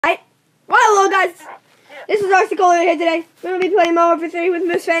Well, hello guys, this is RCCOLA here today. We're going to be playing MW3 with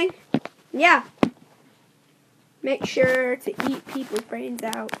Miss Fang. Yeah. Make sure to eat people's brains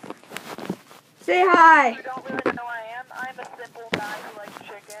out. Say hi. You don't really know who I am. I'm a simple guy who likes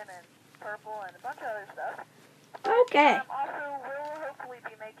chicken and purple and a bunch of other stuff. Okay. Also, we'll hopefully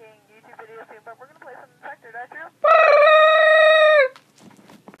be making YouTube videos soon, but we're going to play some Infected, that's true?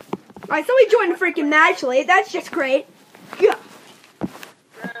 Alright, so we joined the freaking match late. That's just great. Yeah.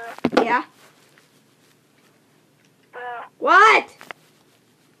 Yeah. What?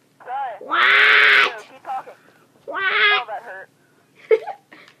 Sorry. What? Keep talking. What? Oh, that hurt.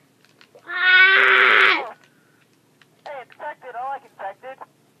 What? Hey, Infected, I like Infected.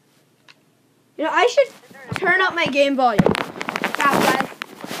 You know, I should turn up my game volume. Stop, guys.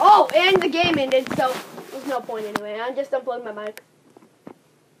 Oh, and the game ended, so there's no point anyway. I just unplugged my mic.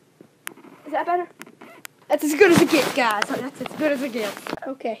 Is that better? That's as good as it gets, guys. That's as good as it gets.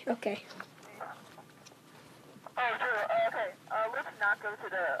 Okay, okay. Oh, sure. Okay. Let's not go to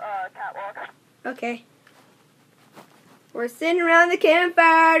the catwalk. Okay. We're sitting around the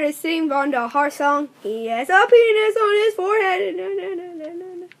campfire to sing Von der Haar song. He has a penis on his forehead. No, no, no, no,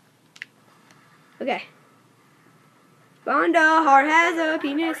 no, no. Okay. Von der Haar has a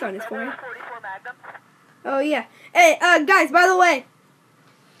penis on his forehead. 44 Magnum. Oh, yeah. Hey, guys, by the way,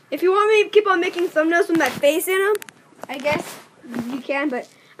 if you want me to keep on making thumbnails with my face in them, I guess you can, but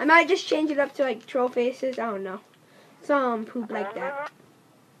I might just change it up to, like, troll faces. I don't know. Some poop like that.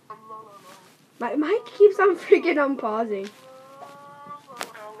 My mic keeps on freaking unpausing.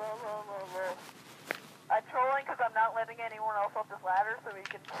 I'm trolling because I'm not letting anyone else off this ladder so we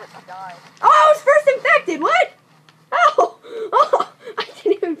can sit to die. Oh, I was first infected. What? Oh, I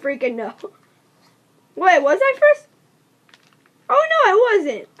didn't even freaking know. Wait, was I first? Oh, no, I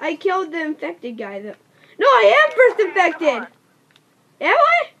wasn't. I killed the infected guy, though. No, I am first infected. Am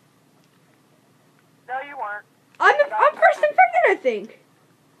I? No, you weren't. I'm first infected, I think.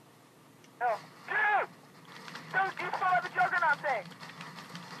 No. Dude, you still have the Juggernaut thing.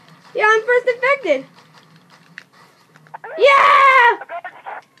 Yeah, I'm first infected. Yeah!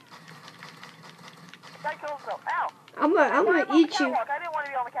 Guy killed himself. Ow. I'm gonna eat you. I didn't want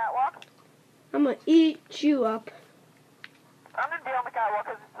to be on the catwalk. I'm gonna eat you up. I'm going to be on the catwalk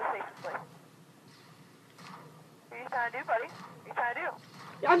because it's the safest place. What are you trying to do, buddy? What are you trying to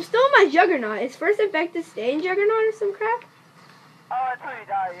do? I'm still in my Juggernaut. Is first infected stay in Juggernaut or some crap? Oh, until you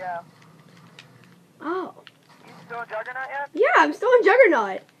die, yeah. Oh. You still in Juggernaut yet? Yeah, I'm still in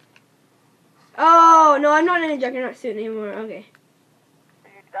Juggernaut. Oh, no, I'm not in a Juggernaut suit anymore. Okay.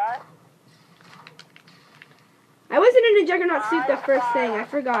 Did you die? I wasn't in a Juggernaut suit the first thing. I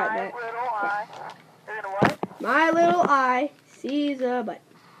forgot that. My little eye. You're going to what? My little eye sees a butt.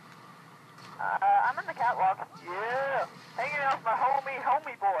 I'm in the catwalk. Yeah. Hanging out with my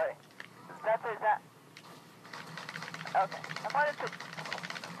homie boy. That's it, that. Okay. I might have said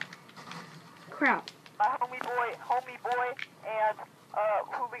Crap. my homie boy, and,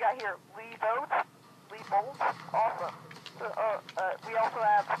 who we got here? Lee Bolt. Awesome. So, we also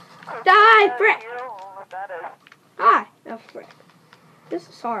have... Die, frick! Here. I don't know what that is. Ah, oh, frick. This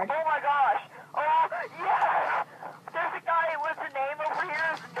is hard. Oh my gosh! Oh, yes! There's a guy with the name over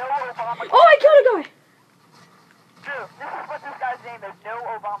here. No Obamacare. Oh, I killed a guy! Dude, this is what this guy's name is. No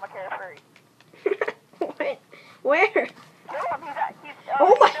Obamacare free. What? Where? Kill him. He's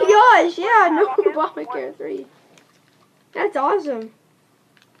Oh my gosh, yeah, no Obamacare 3. That's awesome.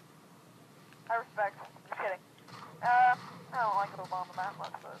 I respect. Just kidding. I don't like Obama that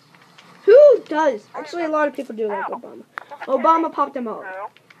much, but... Who does? Actually, a lot of people do like Obama. Obama popped him out. Drew.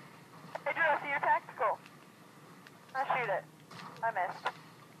 Hey, Drew, I see your tactical. I shoot it. I missed.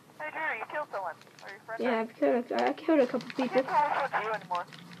 Hey, Drew, you killed someone. Are you friends? Yeah, I killed a couple You people. can't tell us what to do anymore.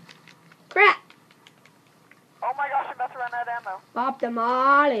 Crap! Oh my gosh, I'm about to run out of ammo. Popped them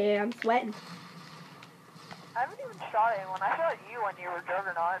all in. I'm sweating. I haven't even shot anyone. I shot you when you were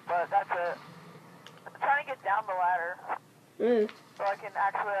Juggernaut, but that's it. I'm trying to get down the ladder so I can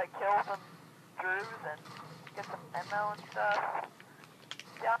actually like kill some Drews and get some ammo and stuff.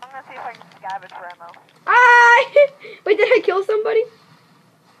 Yeah, I'm gonna see if I can scavenge for ammo. Ah! Wait, did I kill somebody?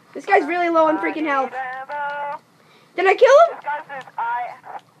 This guy's really low on freaking health. Ammo. Did I kill him? This guy says I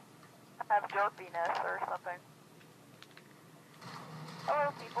have derpiness or something.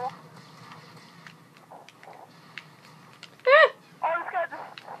 Hello, people. Ah! Oh, this guy just...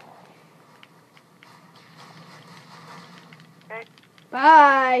 Okay.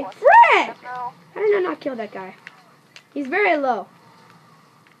 Bye. Frick! No. How did I not kill that guy? He's very low.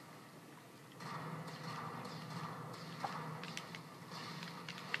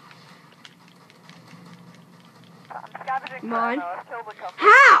 I'm scavenging Come on. for ammo. I've killed a couple.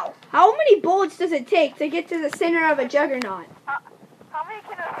 How? How many bullets does it take to get to the center of a juggernaut? How many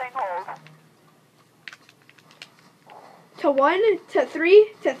can a thing hold? To 1, to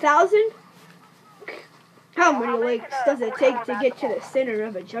 3, to 1,000? How many many legs can a does it take 44 to get to the magnum center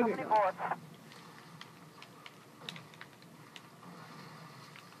of a How many juggernaut? bullets?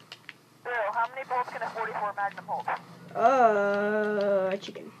 Bill, how many bullets can a 44 Magnum hold?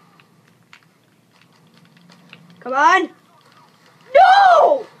 Chicken. Come on!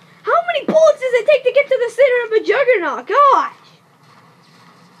 No! How many bullets does it take to get to the center of a juggernaut? Gosh!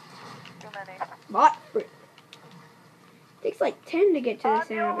 Too many. What? It takes like 10 to get to the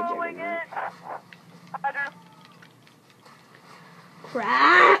center of a YOLOing juggernaut. it. I do.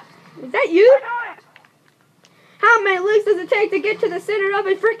 Crap! Is that you? I died. How many legs does it take to get to the center of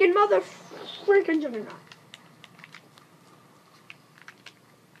a freaking freaking juggernaut?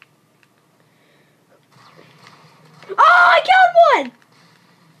 Oh, I killed one!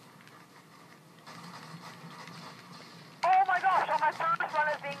 Oh my gosh, on my first run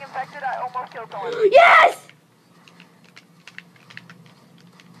of being infected, I almost killed someone. Yes!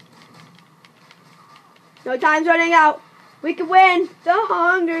 No time's running out. We can win the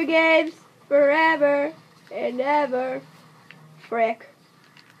Hunger Games forever and ever. Frick.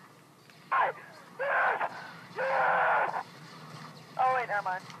 Oh wait, never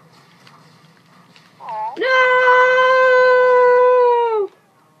mind. Aww. No!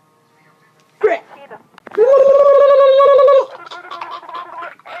 Frick. Anyway,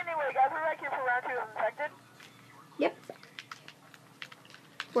 guys, we're back here for round 2 of infected. Yep.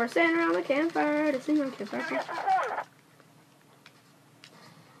 We're sitting around the campfire to sing on campfire. Yes, before.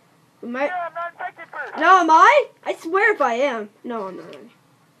 We might. Yeah, I'm not infected first. No, am I? I swear if I am. No, I'm not.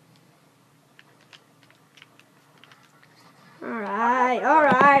 Alright.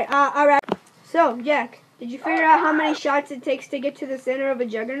 So, Jack, did you figure out how many shots it takes to get to the center of a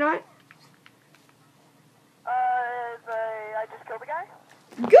juggernaut? I just killed the guy?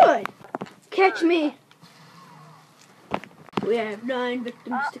 Good! Catch me. We have 9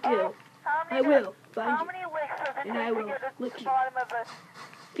 victims to kill. I will find How you. many licks does it And take I to will get to lick the you. bottom of a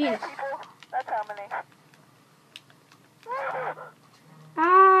Penis. people? That's how many.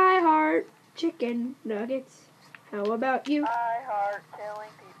 I heart chicken nuggets. How about you? I heart killing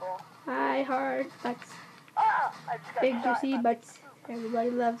people. I heart butts. Ah! I just got Big shot juicy in the- butts. Everybody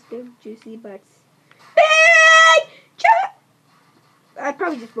loves big juicy butts. Big juicy. I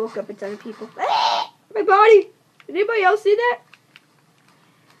probably just woke up a ton of people. My body. Did anybody else see that?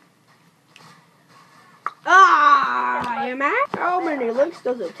 Ah, am I? How many licks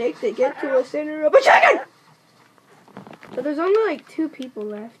does it take to get to the center of a chicken? So there's only like 2 people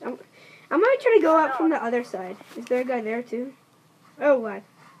left. I might try to go out from the other side. Is there a guy there too? Oh, what?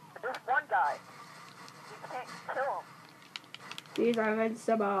 There's one guy. You can't kill him. These are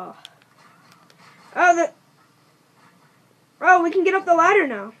invincible. Oh, we can get up the ladder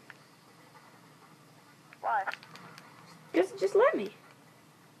now. Why? Just let me.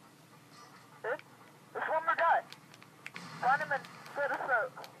 There's one more guy. Find him and slit his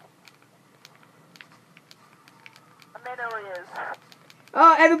throat. I may know where he is.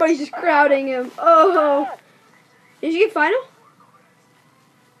 Oh, everybody's just crowding him. Oh. Did you get final?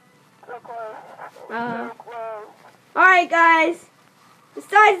 So close. So close. Alright, guys.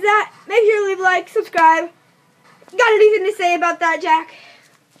 Besides that, make sure to leave a like, subscribe. Got anything to say about that, Jack?